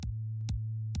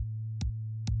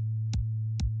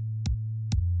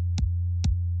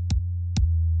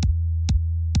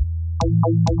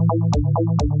Hello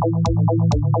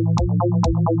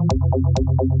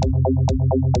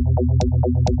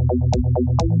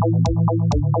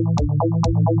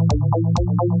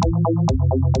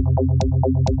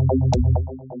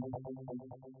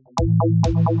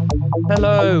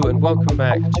and welcome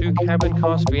back to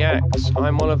Cabincast Reacts.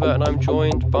 I'm Oliver and I'm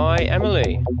joined by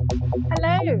Emily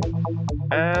Hello.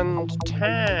 and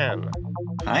Tan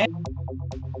Hi.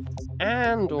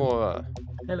 and Aura.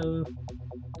 Hello.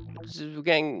 We're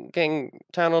getting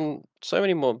Tan on so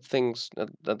many more things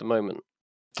at the moment.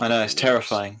 I know, it's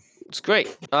terrifying. It's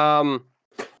great.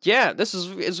 Yeah, this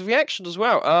is a reaction as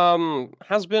well.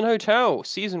 Hazbin Hotel,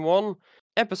 Season 1,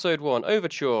 Episode 1,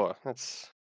 Overture.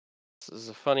 This is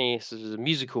a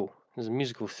musical. This is a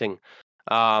musical thing.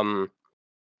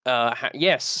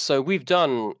 Yes, so we've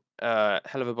done Hell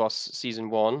of a Boss Season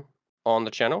 1 on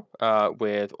the channel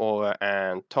with Aura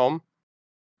and Tom.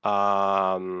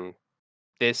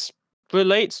 This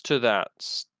relates to that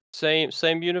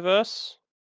same universe,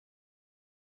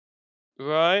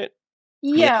 right?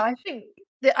 Yeah,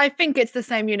 I think it's the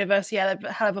same universe. Yeah,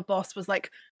 but Hell of a Boss was like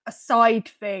a side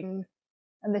thing,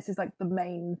 and this is like the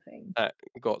main thing.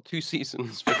 Got 2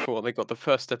 seasons before they got the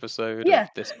first episode Yeah. of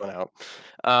this one out.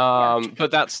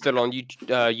 But that's still on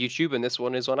YouTube, and this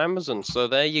one is on Amazon. So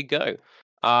there you go.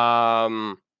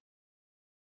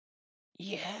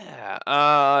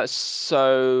 Yeah.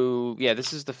 So yeah,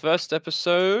 this is the first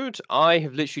episode. I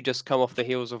have literally just come off the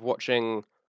heels of watching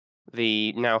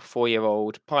the now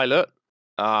 4-year-old pilot.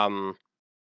 So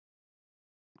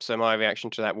my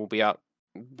reaction to that will be up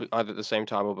either at the same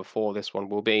time or before this one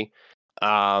will be.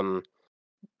 My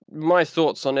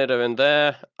thoughts on it are in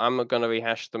there. I'm not going to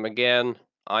rehash them again.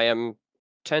 I am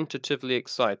tentatively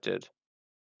excited.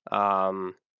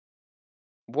 What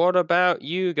about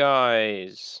you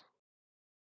guys?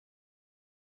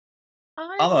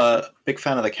 I'm a big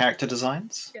fan of the character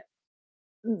designs. Yeah.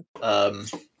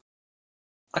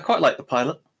 I quite like the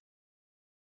pilot.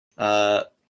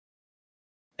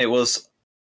 It was,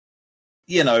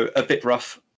 a bit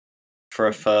rough for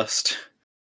a first.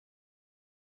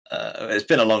 It's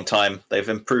been a long time. They've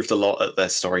improved a lot at their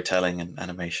storytelling and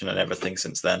animation and everything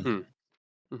since then.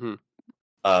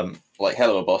 Mm-hmm. Like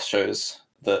Hell of a Boss shows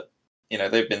that,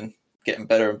 they've been getting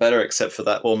better and better, except for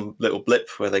that one little blip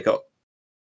where they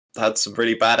had some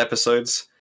really bad episodes.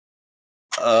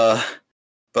 But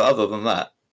other than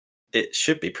that, it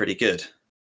should be pretty good.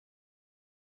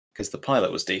 Because the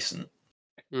pilot was decent.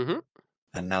 Mm-hmm.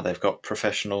 And now they've got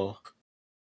professional,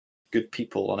 good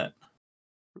people on it.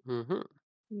 Mm-hmm.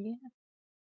 Yeah.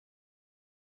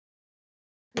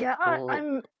 Yeah,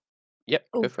 I'm. Yep.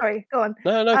 Oh, sorry. Go on.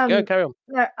 No, go carry on.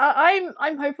 No,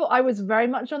 I'm hopeful. I was very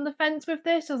much on the fence with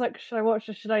this. I was like, should I watch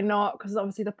this? Should I not? Because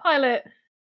obviously the pilot,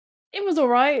 it was all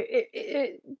right.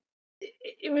 It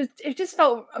just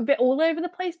felt a bit all over the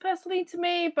place personally to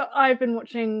me. But I've been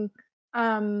watching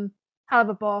Hell of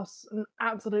a Boss and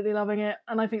absolutely loving it,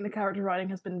 and I think the character writing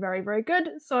has been very, very good.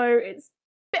 So it's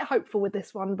a bit hopeful with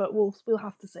this one, but we'll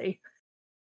have to see.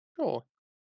 Sure.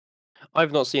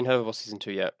 I've not seen Hell of a Boss Season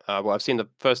 2 yet. Well, I've seen the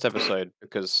first episode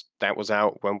because that was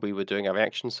out when we were doing our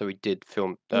reaction, so we did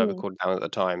record down at the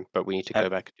time, but we need to go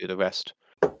back and do the rest.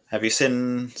 Have you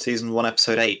seen Season 1,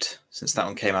 Episode 8, since that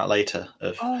one came out later,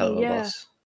 of Hell of a Boss?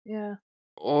 Yeah.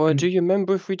 Or do you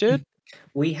remember if we did?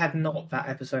 We had not. That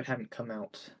episode hadn't come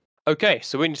out. Okay,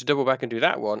 so we need to double back and do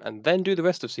that one, and then do the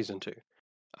rest of Season 2.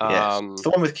 Yes, it's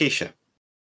the one with Keisha.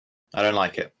 I don't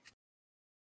like it.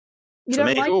 You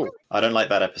don't like it? I don't like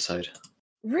that episode.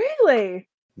 Really?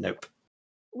 Nope.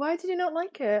 Why did you not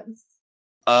like it?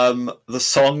 The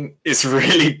song is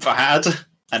really bad,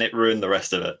 and it ruined the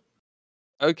rest of it.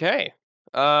 Okay.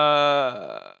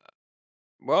 Well,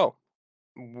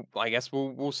 I guess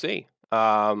we'll see.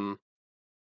 How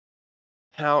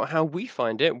we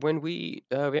find it when we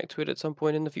react to it at some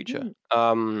point in the future.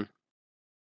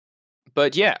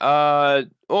 But yeah.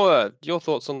 Aura, your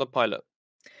thoughts on the pilot?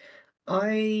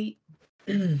 I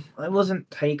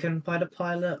wasn't taken by the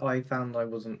pilot. I found I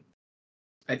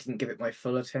didn't give it my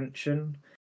full attention.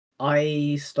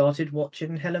 I started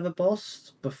watching Hell of a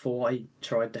Boss before I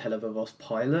tried the Hell of a Boss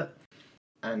pilot,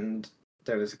 and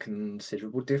there was a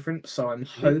considerable difference. So I'm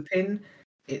hoping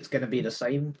it's going to be the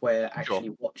same, where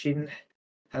actually watching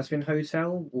Hazbin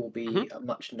Hotel will be a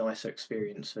much nicer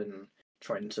experience than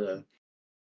trying to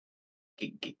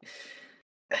get...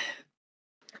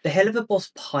 The Hell of a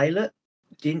Boss pilot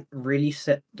didn't really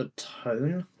set the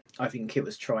tone I think it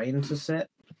was trying to set.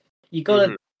 You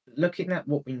gotta, looking at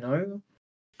what we know,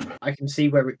 I can see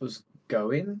where it was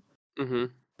going.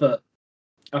 But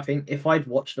I think if I'd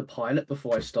watched the pilot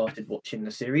before I started watching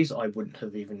the series, I wouldn't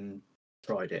have even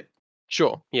tried it.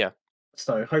 Sure, yeah.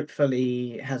 So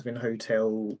hopefully Hazbin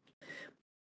Hotel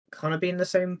kind of be in the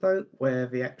same boat where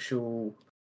the actual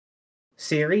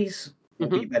series will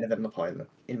be better than the pilot,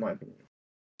 in my opinion.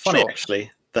 Funny, Sure.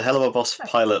 actually. The Hell of a Boss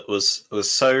pilot was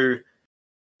so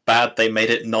bad they made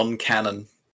it non-canon.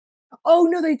 Oh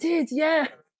no, they did. Yeah.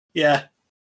 Yeah,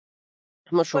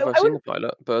 I'm not sure Well, if I I've seen would- the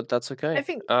pilot, but that's okay. I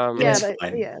think. Yeah, it's they-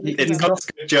 fine. yeah, they It's did It's that. got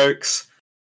good jokes,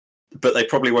 but they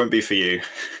probably won't be for you.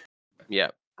 yeah.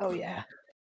 Oh yeah.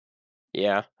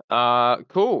 Yeah.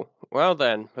 Cool. Well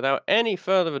then, without any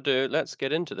further ado, let's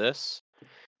get into this.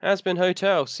 Hazbin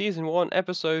Hotel, Season 1,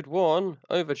 Episode 1,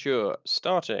 Overture,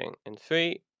 starting in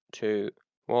 3, 2,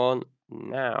 1,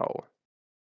 now.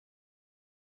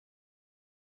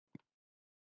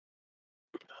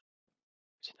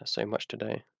 There's so much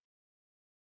today.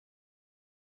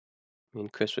 Me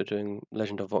and Chris were doing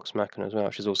Legend of Vox Machina as well,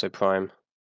 which is also Prime.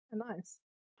 Nice.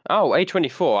 Oh,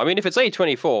 A24. I mean, if it's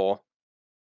A24,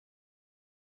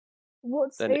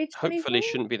 What's then it hopefully A24?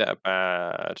 shouldn't be that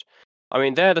bad. I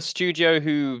mean, they're the studio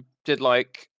who did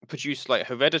produced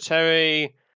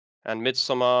Hereditary and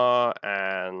Midsummer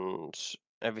and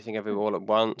Everything Everywhere All at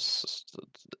Once.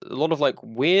 A lot of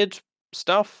weird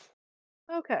stuff.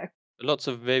 Okay. Lots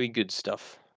of very good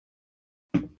stuff.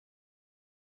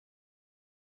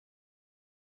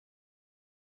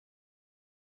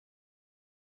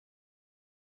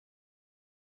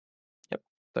 Yep,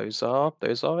 those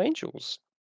are angels.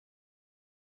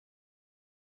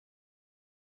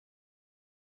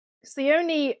 It's the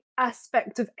only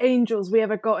aspect of angels we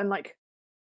ever got in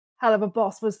Hell of a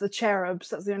Boss was the cherubs.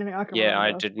 That's the only thing I can Yeah, I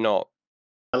remember. did not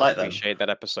I like them. appreciate that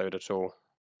episode at all.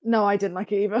 No, I didn't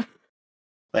like it either.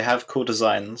 They have cool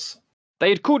designs. They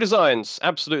had cool designs,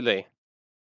 absolutely.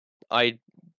 I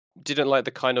didn't like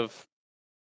the kind of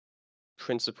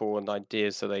principle and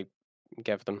ideas that they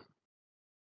gave them.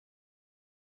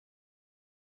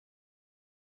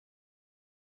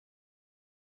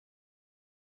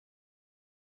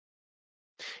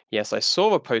 Yes, I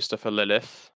saw a poster for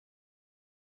Lilith.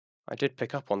 I did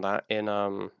pick up on that in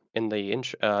the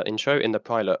intro in the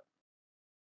pilot.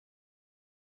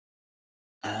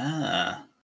 Ah.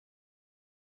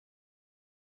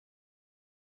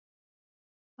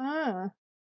 Ah.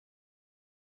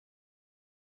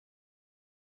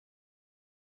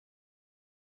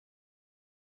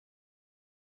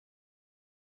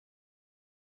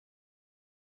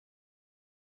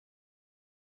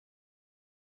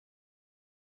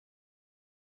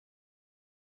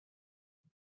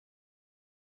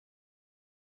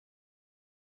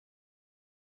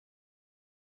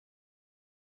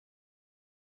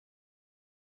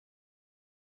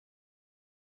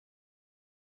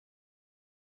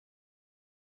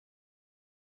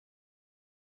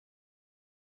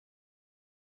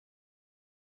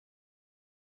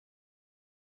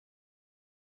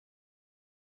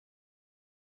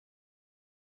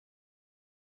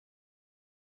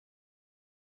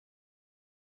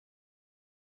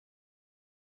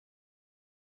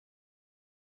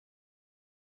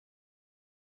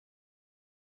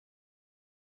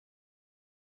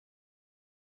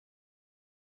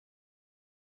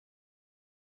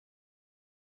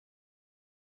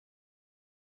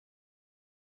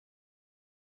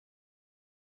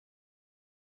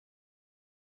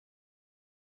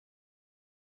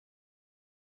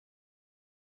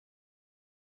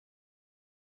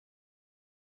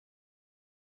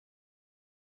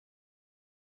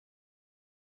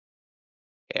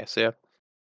 Yes, yeah.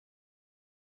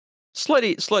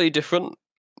 Slightly different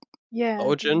Yeah.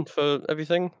 origin for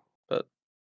everything, but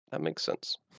that makes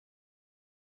sense.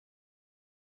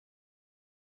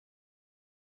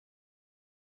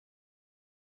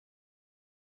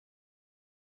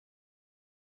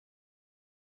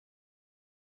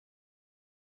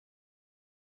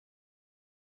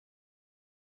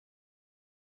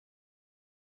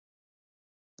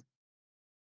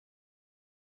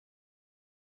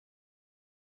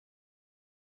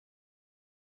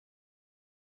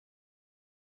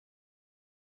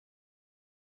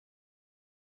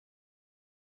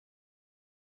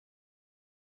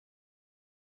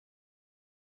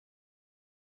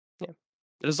 Yeah.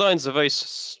 The designs are very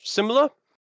similar,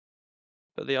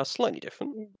 but they are slightly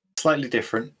different. Slightly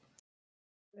different.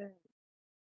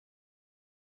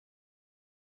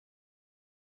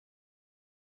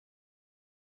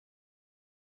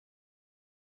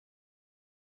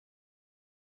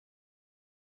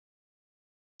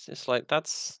 It's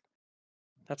just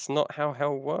that's not how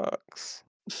hell works.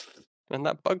 And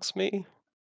that bugs me.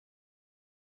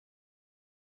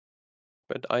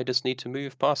 But I just need to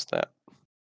move past that.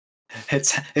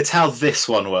 It's how this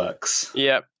one works.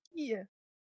 Yep. Yeah.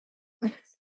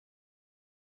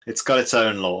 It's got its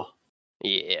own law.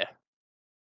 Yeah.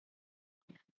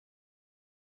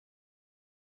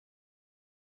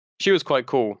 She was quite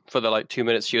cool for the like 2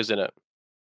 minutes she was in it.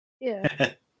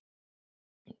 Yeah.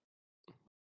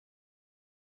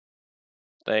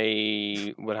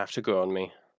 They would have to go on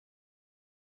me.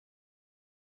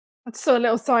 I saw a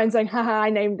little sign saying, haha, I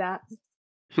named that.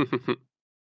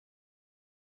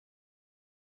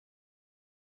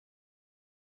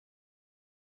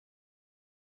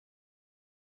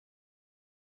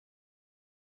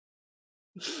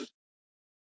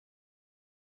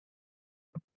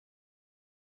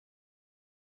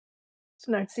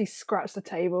 So notice he scratched the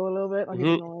table a little bit, like he's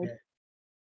Mhm. annoyed. Yeah.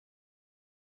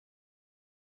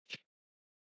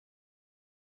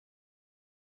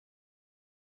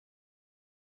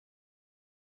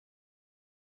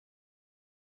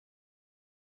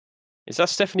 Is that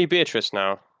Stephanie Beatrice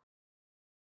now? I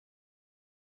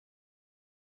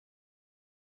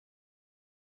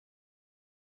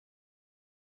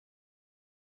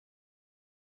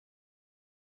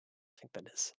think that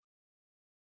is.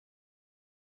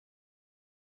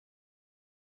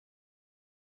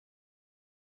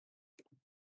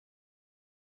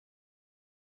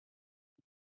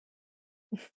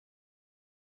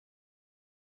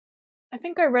 I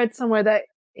think I read somewhere that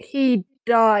he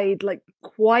died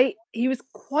he was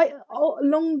quite a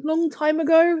long time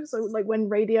ago. So like when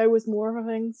radio was more of a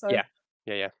thing. So Yeah.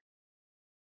 Yeah.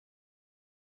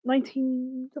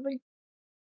 19 something.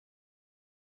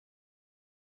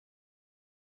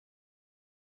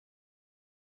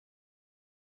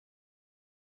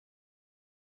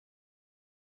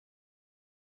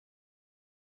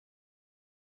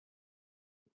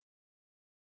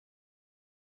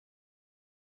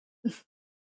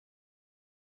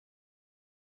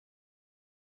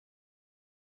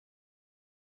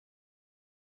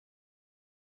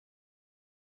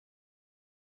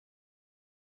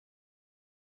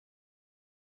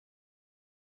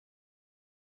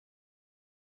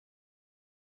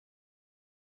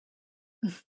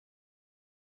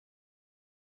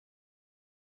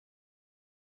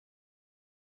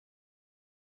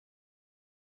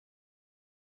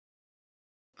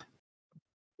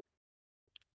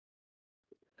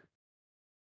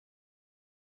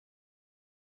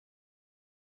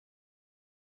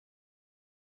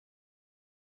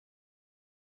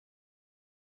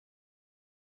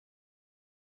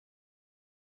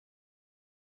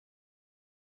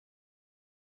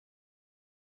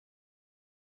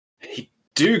 He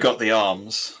do got the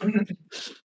arms.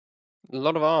 A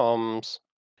lot of arms.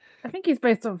 I think he's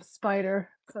based off Spider,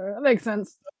 so that makes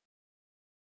sense.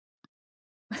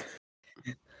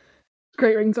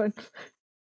 Great ringtone.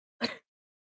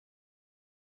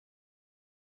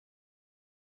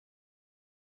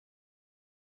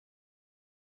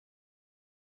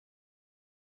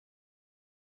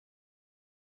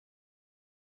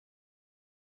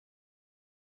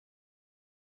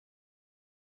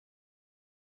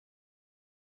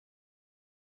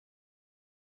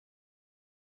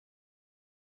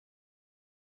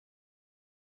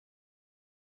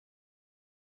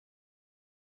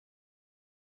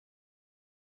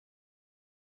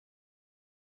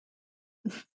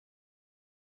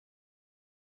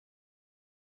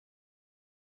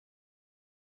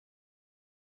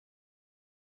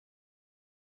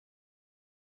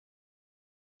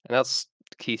 And that's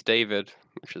Keith David,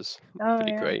 which is Oh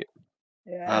pretty yeah. great.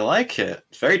 I Yeah. like it.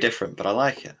 It's very different, but I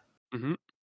like it. Hmm.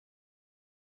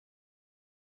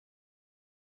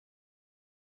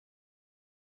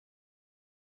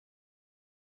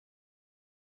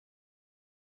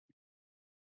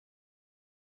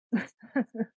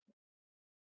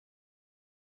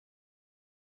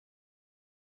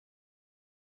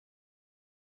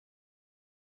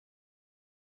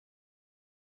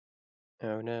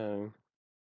 Oh no.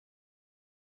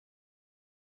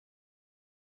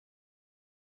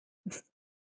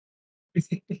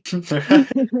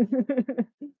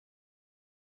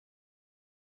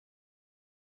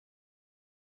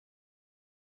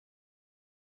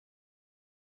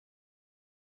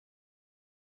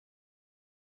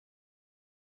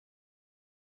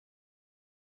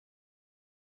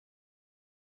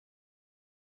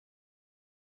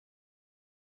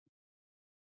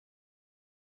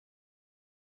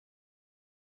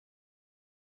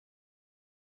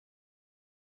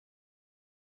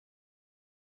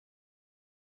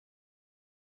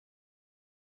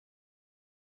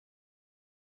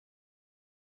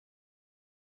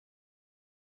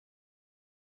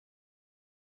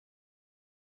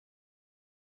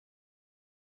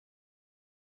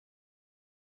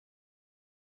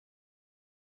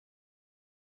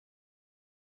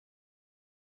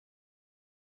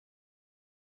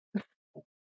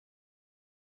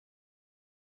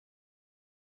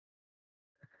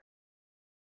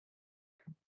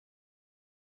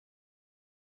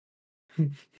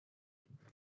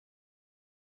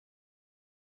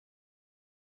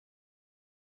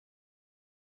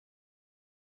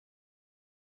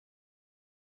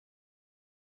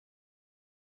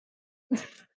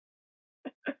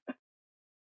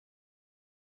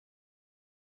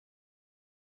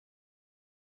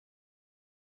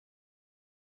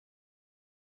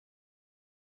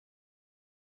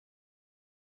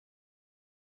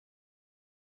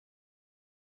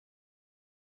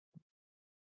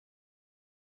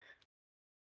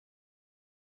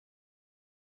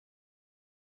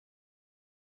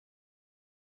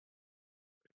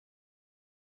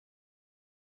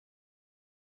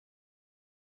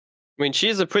 I mean, she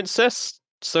is a princess,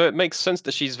 so it makes sense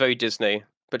that she's very Disney.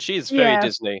 But she is very Yeah.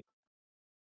 Disney.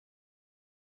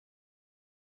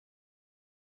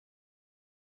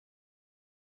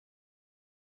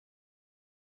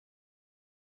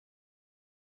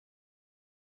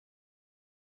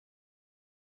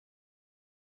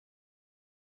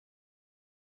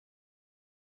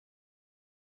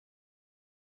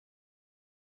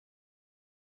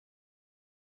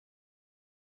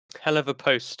 Hell of a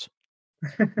post.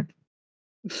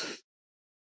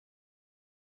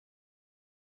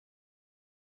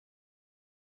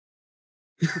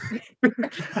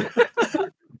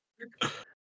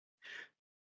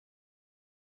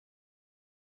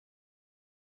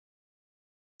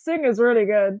 Singer's really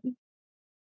good.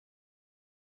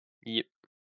 Yep.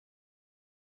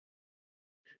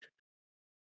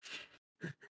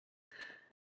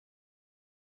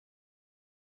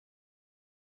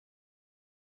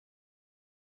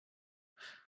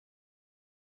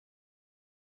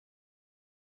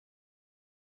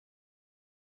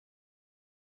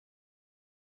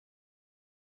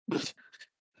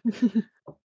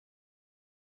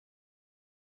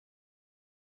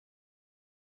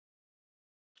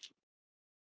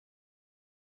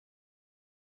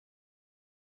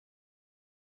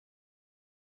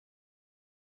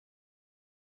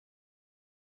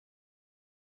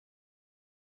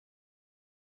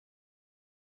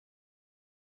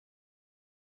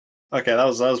 Okay, that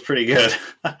was pretty good.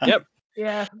 Yep.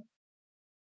 Yeah.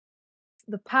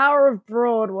 The power of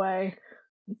Broadway.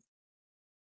 It's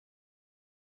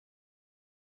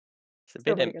a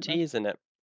Still bit pretty good, though. empty, isn't it?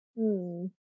 Hmm.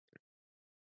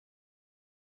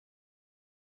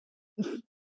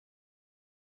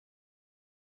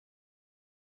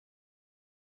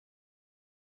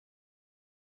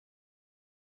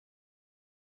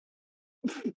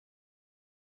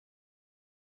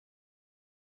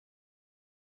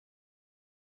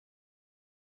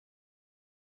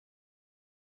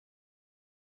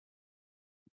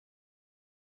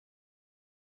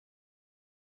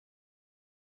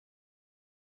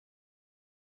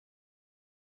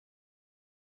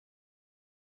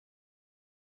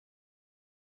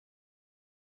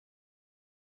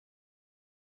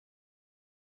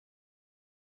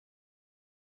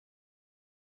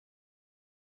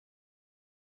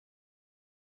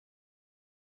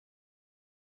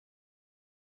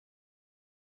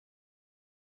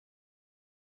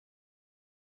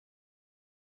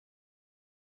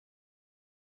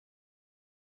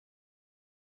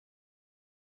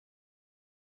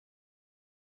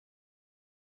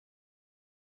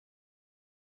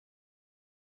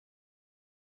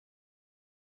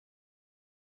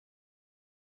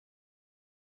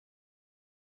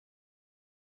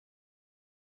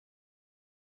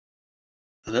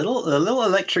 The little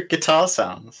electric guitar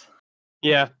sounds.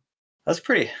 Yeah. That's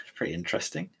pretty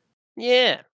interesting.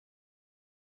 Yeah.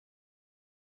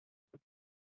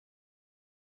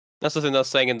 That's the thing I was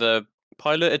saying in the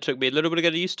pilot. It took me a little bit to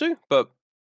get used to, but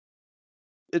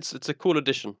it's a cool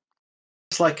addition.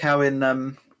 It's like how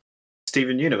in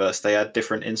Steven Universe they add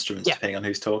different instruments Yeah. depending on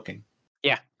who's talking.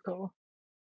 Yeah. Cool.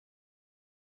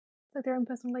 It's like their own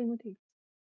personal leitmotif.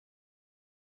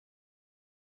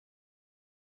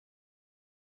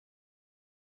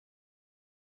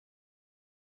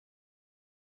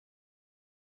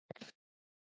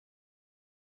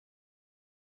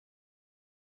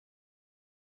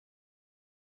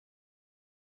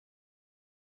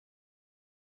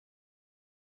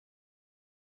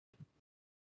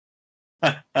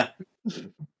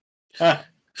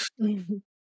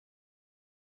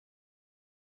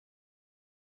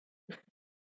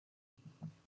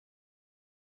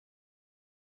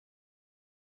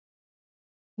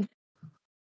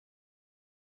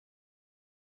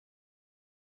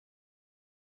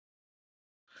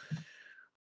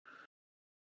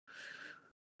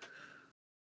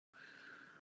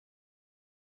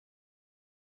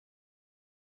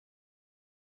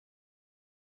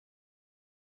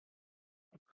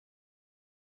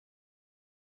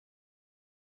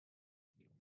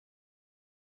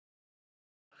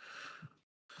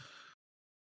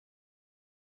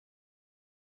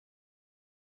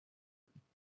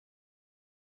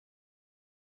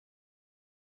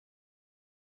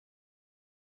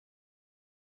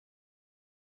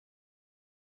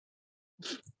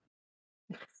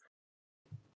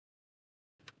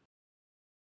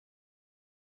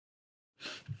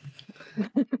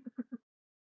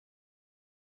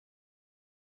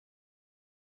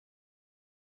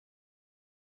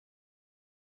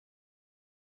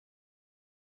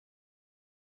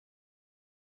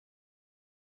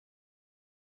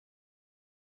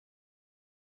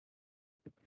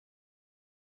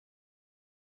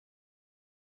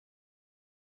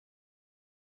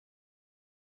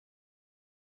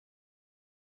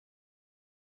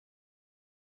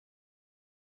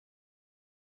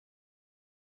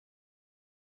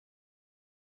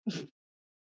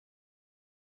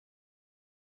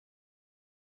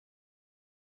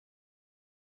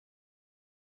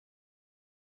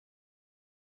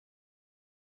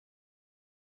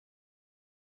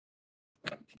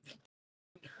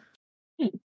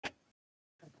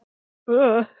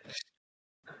 Ugh.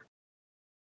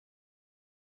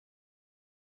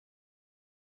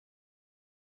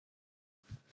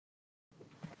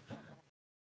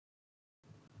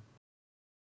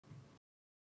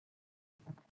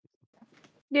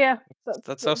 Yeah,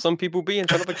 That's how some people be in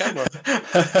front of a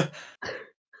camera.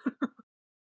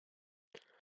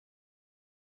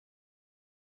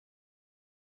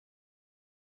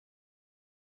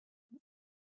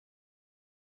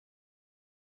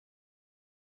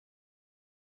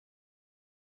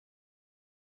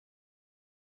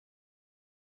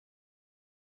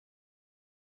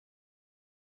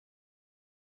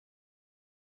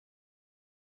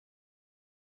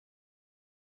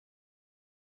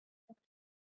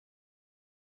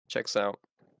 Checks out.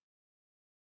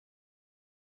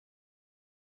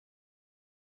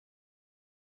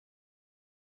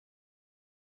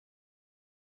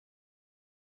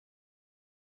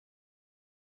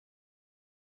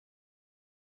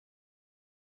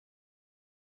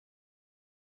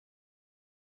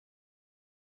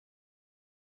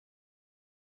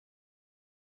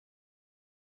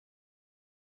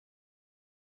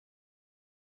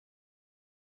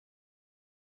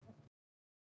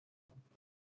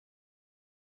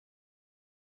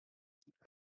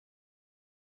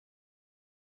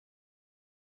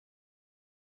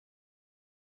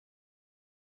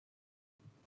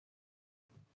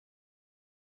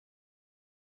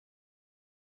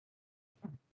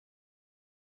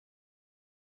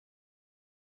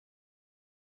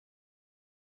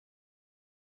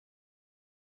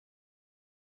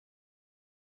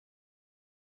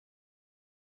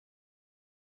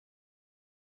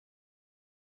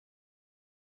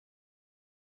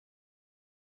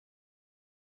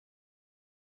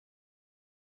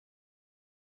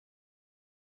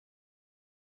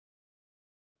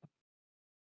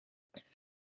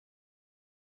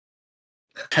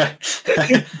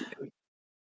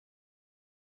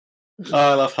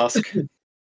 Oh, I love Husk.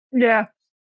 Yeah.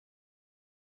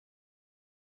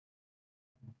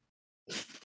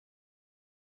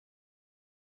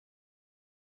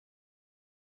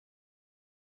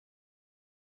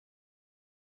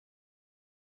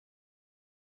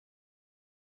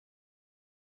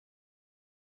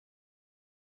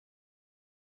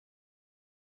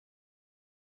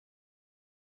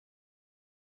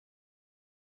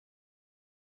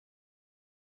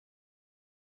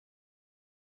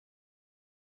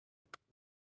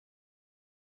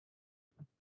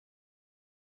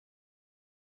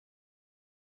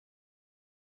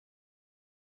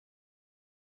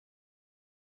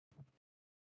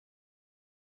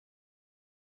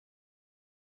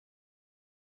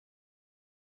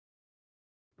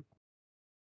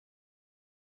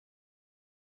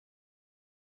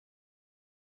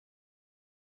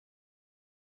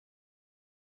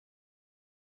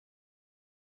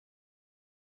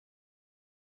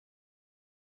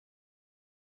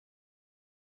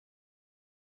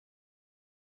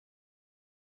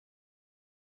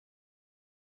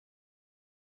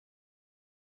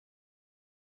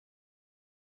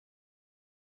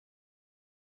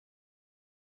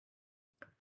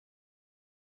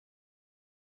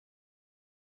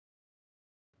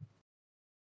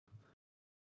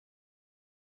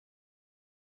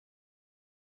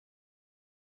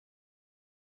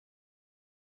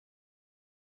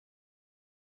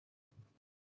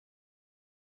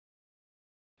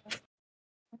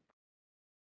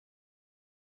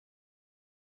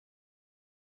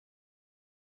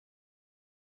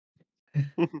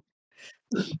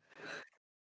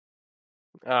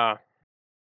 Ah,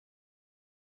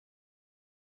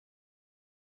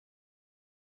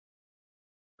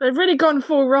 They've really gone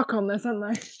full rock on this,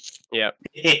 haven't they?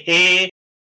 yeah.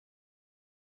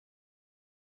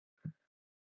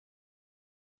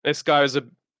 This guy was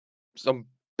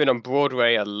been on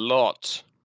Broadway a lot.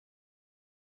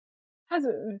 Has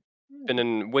it? Been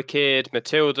in Wicked,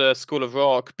 Matilda, School of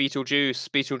Rock, Beetlejuice,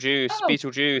 Oh,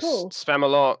 Beetlejuice, cool.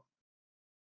 Spamalot,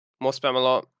 more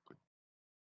Spamalot.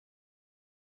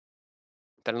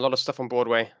 Done a lot of stuff on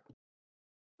Broadway,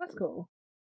 That's cool.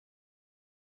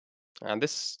 and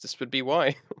this would be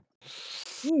why.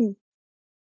 Mm.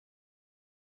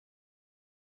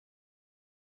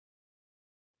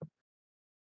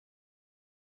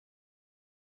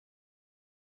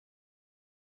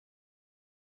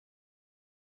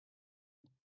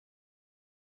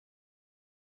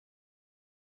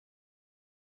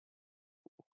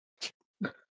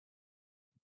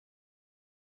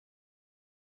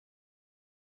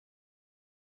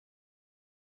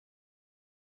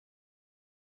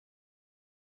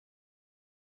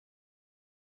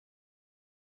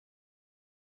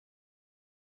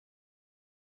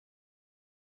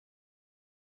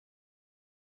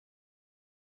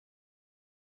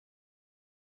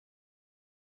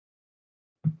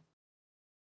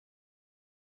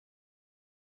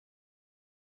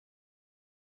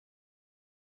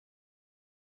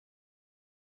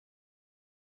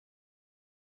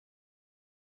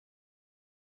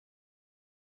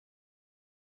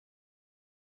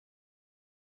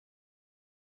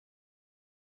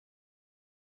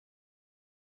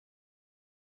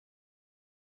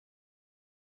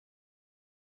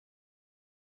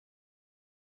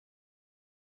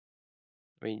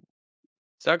 I mean,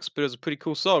 Zag's Spit is a pretty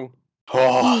cool song.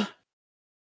 Oh,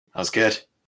 that was good.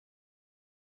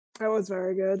 That was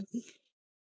very good.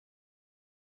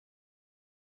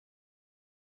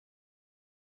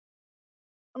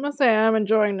 I must say, I'm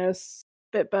enjoying this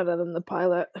a bit better than the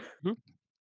pilot. Mhm.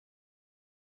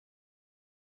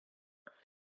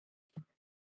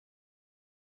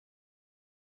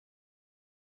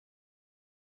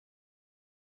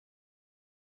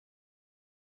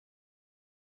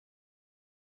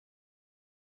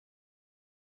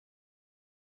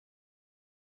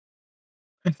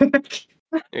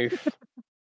 Oof.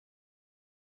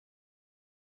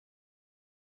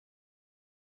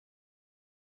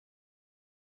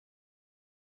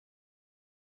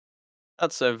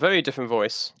 That's a very different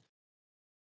voice.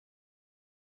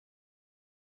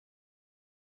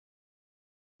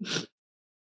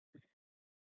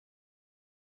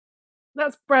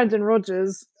 That's Brandon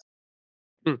Rogers,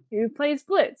 Hmm. who plays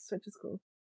Blitz, which is cool.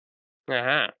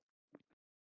 Aha.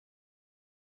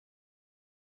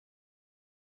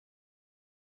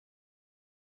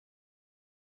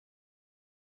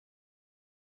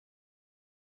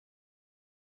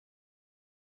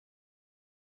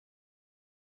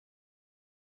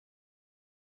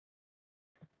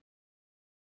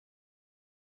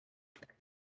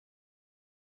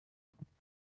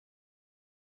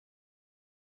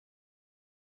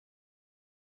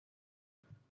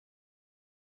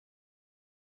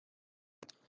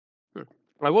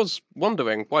 I was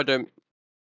wondering why don't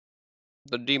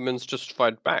the demons just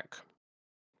fight back?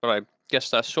 But I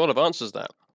guess that sort of answers that.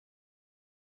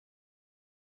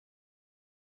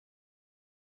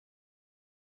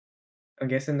 I'm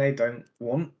guessing they don't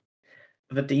want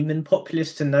the demon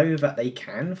populace to know that they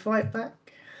can fight back.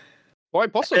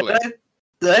 Quite possibly.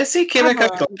 Did I see Kimiko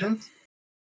Camera. Glenn?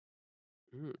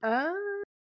 Mm.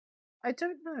 I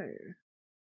don't know.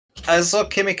 I saw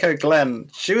Kimiko Glenn.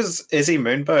 She was Izzy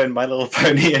Moonbow in My Little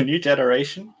Pony: A New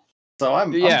Generation. So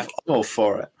I'm all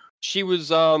for it. She was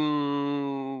the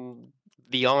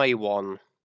eye one.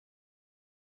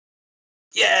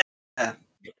 Yeah,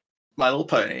 My Little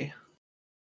Pony.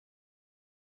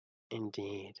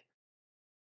 Indeed.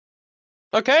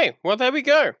 Okay, well there we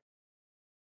go.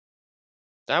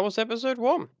 That was episode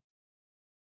 1.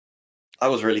 That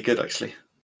was really good, actually.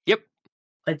 Yep.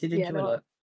 I did Yeah, enjoy no, that.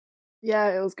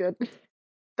 Yeah, it was good. That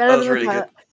Better was than really the good. pilot.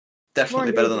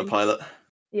 Definitely better than the engaging. pilot.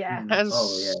 Yeah.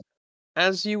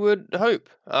 As you would hope.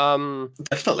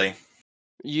 Definitely.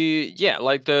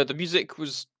 Like the music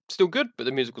was still good, but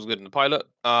the music was good in the pilot.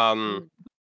 But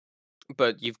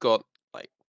you've got like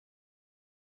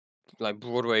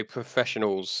Broadway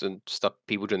professionals and stuff,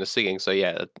 people doing the singing. So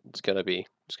yeah, it's gonna be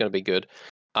good.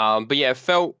 But yeah, it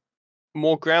felt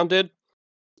more grounded.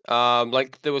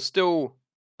 Like there was still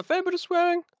a fair bit of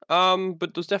swearing.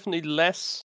 But there's definitely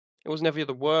less. It wasn't every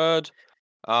other word.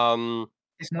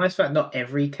 It's nice that not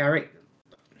every character.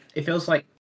 It feels like,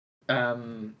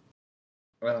 well,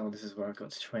 this is where I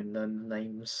got to try and learn the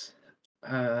names.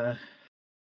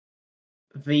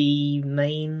 The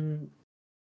main,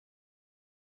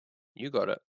 You got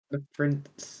it. the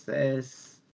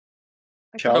princess,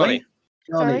 Charlie?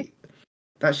 Charlie.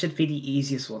 That should be the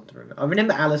easiest one to remember. I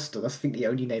remember Alistair. That's I think the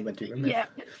only name I do remember.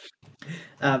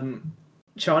 Yeah.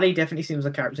 Charlie definitely seems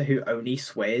a character who only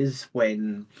swears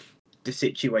when the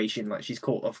situation, like she's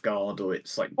caught off guard, or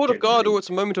it's like Caught off guard, genuinely- or it's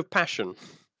a moment of passion.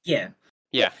 yeah,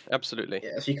 Yeah, absolutely.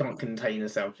 yeah, she can't contain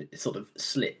herself. It sort of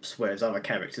slips, whereas other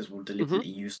characters will deliberately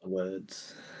use the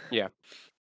words. Yeah.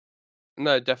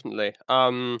 No, definitely.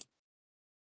 To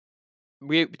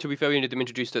be fair, we need them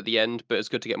introduced at the end, but it's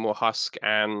good to get more Husk,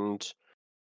 and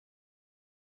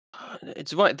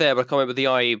it's right there, but I can't remember the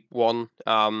I one.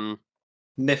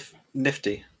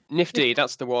 Nifty. Nifty,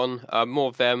 that's the one. More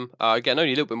of them. Again,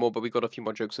 only a little bit more, but we got a few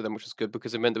more jokes with them, which is good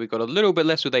because it meant that we got a little bit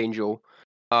less with Angel,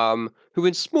 who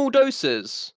in small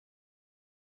doses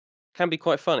can be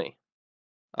quite funny.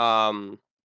 Mm,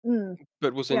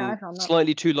 But was Yeah, I in found that.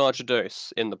 slightly too large a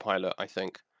dose in the pilot, I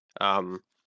think.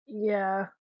 Yeah.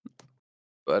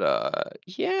 But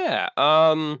yeah.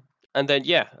 And then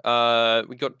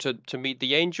we got to meet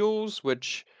the Angels,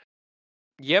 which,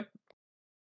 yep,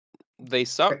 they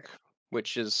suck,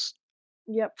 which is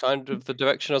Yep. kind of the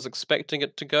direction I was expecting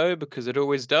it to go, because it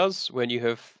always does when you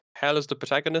have Hell as the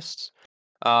protagonists.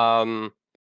 But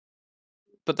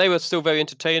they were still very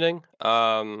entertaining.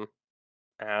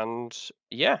 And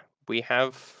yeah, we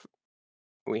have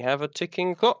a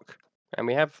ticking clock, and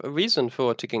we have a reason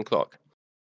for a ticking clock.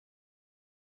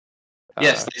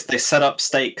 Yes, they set up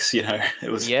stakes. You know, it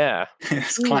was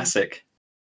it's classic.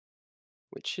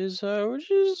 Which is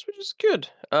good.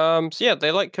 So yeah,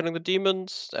 they like killing the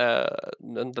demons,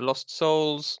 and the lost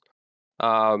souls.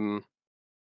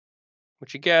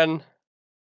 Which again,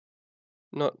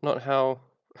 not how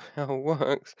it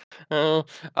works.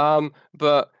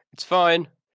 But it's fine.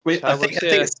 I think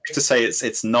it's safe to say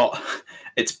it's not.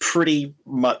 It's pretty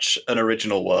much an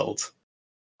original world.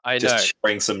 I know. Just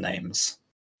sharing some names.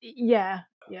 Yeah.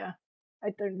 I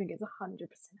don't think it's 100%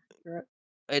 accurate.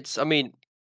 It's. I mean,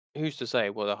 who's to say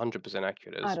what 100%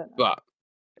 accurate is? I don't know. But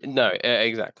no,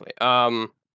 exactly. No,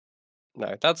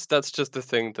 that's just the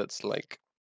thing that's like,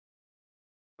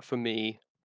 for me,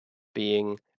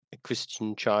 being a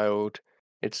Christian child,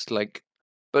 it's like,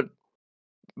 but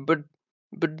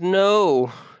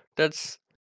no, that's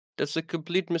a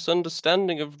complete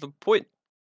misunderstanding of the point.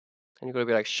 And you've got to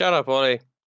be like, shut up, Ollie.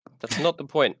 That's not the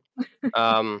point.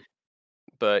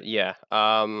 But yeah.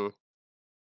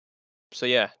 So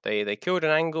yeah, they killed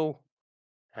an angle,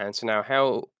 and so now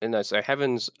so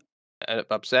Heaven's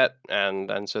upset,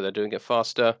 and so they're doing it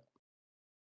faster.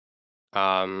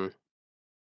 And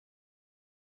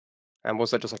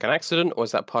was that just like an accident, or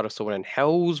is that part of someone in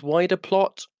Hell's wider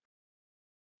plot?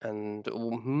 And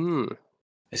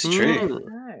It's true.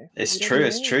 No, It's we don't true.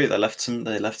 It's know. true. They left some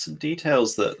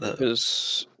details that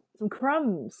because Some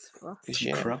crumbs for us. some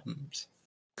yeah, crumbs.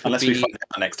 could Unless we be. find out in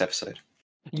the next episode.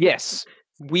 Yes,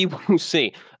 we will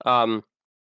see. Yeah.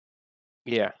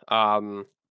 But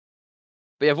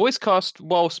yeah, voice cast,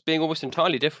 whilst being almost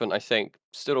entirely different, I think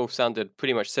still all sounded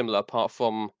pretty much similar, apart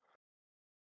from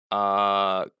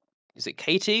is it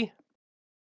Katie?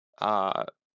 The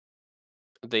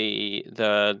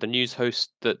news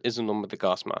host that isn't on with the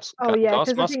gas mask. Oh, yeah, 'cause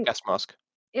I gas think- mask.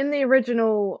 In the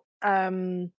original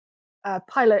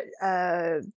pilot,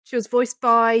 she was voiced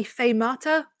by Faye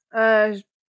Mata,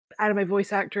 anime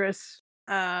voice actress.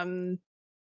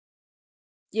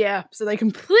 Yeah, so they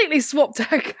completely swapped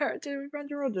her character with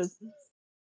Brenda Rogers.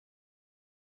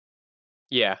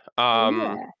 Yeah.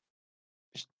 Yeah.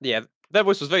 Yeah, their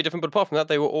voice was very different, but apart from that,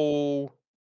 they were all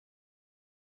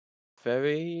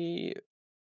very,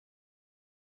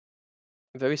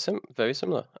 very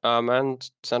similar. And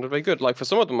sounded very good. Like, for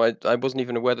some of them, I wasn't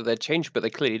even aware that they'd changed, but they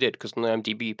clearly did, because on the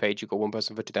IMDb page, you got one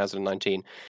person for 2019 and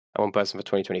one person for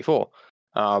 2024.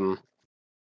 But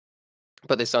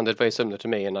they sounded very similar to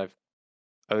me, and I've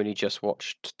only just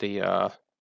watched the other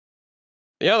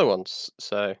ones,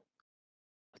 so I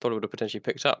thought it would have potentially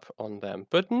picked up on them,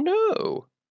 but no.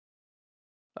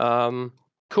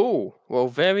 Cool. Well,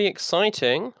 very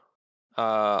exciting.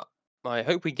 I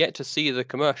hope we get to see the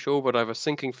commercial, but I have a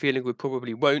sinking feeling we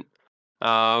probably won't.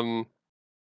 And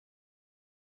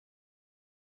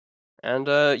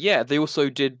yeah, they also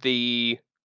did the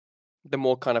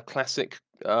more kind of classic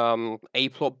A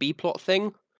plot B plot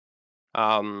thing,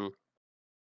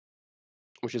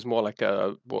 which is more like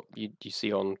what you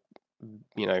see on,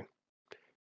 you know,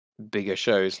 bigger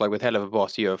shows. Like with Hell of a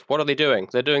Boss, you have, what are they doing?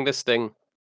 They're doing this thing.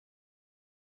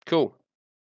 Cool.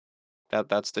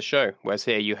 That's the show. Whereas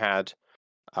here you had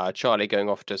Charlie going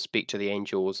off to speak to the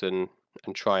angels and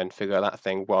try and figure out that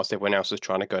thing, whilst everyone else was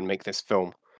trying to go and make this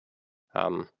film.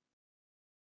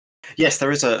 Yes,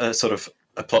 there is a sort of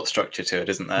a plot structure to it,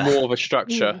 isn't there? More of a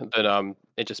structure than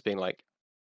it just being like,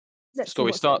 Let's see story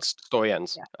what's starts, story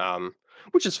ends. Yeah.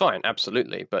 Which is fine,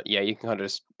 absolutely. But yeah, you can kind of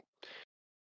just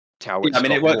how Yeah, it's I mean,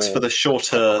 got it works more for the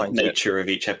shorter behind it. nature of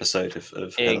each episode of Hell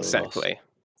of a Boss. Exactly.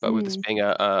 But with this Mm. being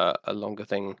a longer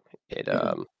thing, it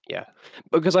yeah,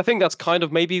 because I think that's kind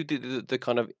of maybe the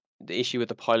kind of the issue with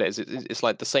the pilot is it's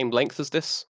like the same length as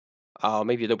this,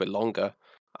 maybe a little bit longer,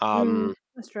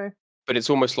 That's true. but it's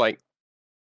almost like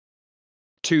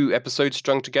 2 episodes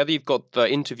strung together. You've got the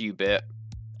interview bit,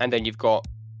 and then you've got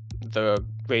the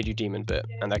Radio Demon bit,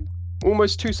 and they're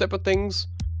almost 2 separate things.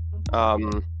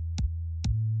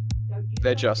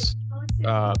 They're just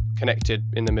connected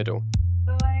in the middle.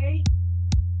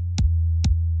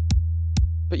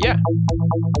 But yeah,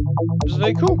 it was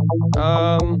very cool.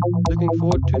 Looking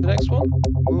forward to the next one.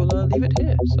 We'll leave it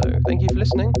here. So thank you for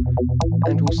listening,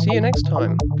 and we'll see you next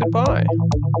time. Goodbye.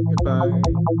 Goodbye.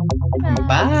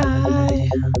 Bye.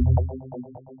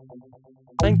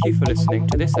 Thank you for listening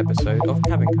to this episode of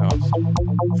Cabincast.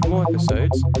 For more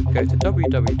episodes, go to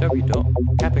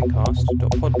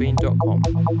www.cabincast.podbean.com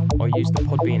or use the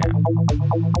Podbean app.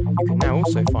 You can now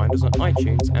also find us on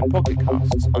iTunes and Pocket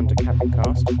Casts under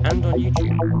Cabincast and on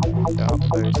YouTube. The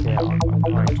uploads here are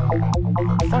quite behind.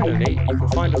 Finally, you can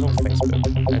find us on Facebook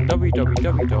at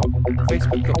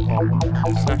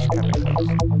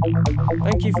www.facebook.com/Cabincast.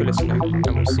 Thank you for listening,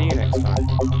 and we'll see you next time.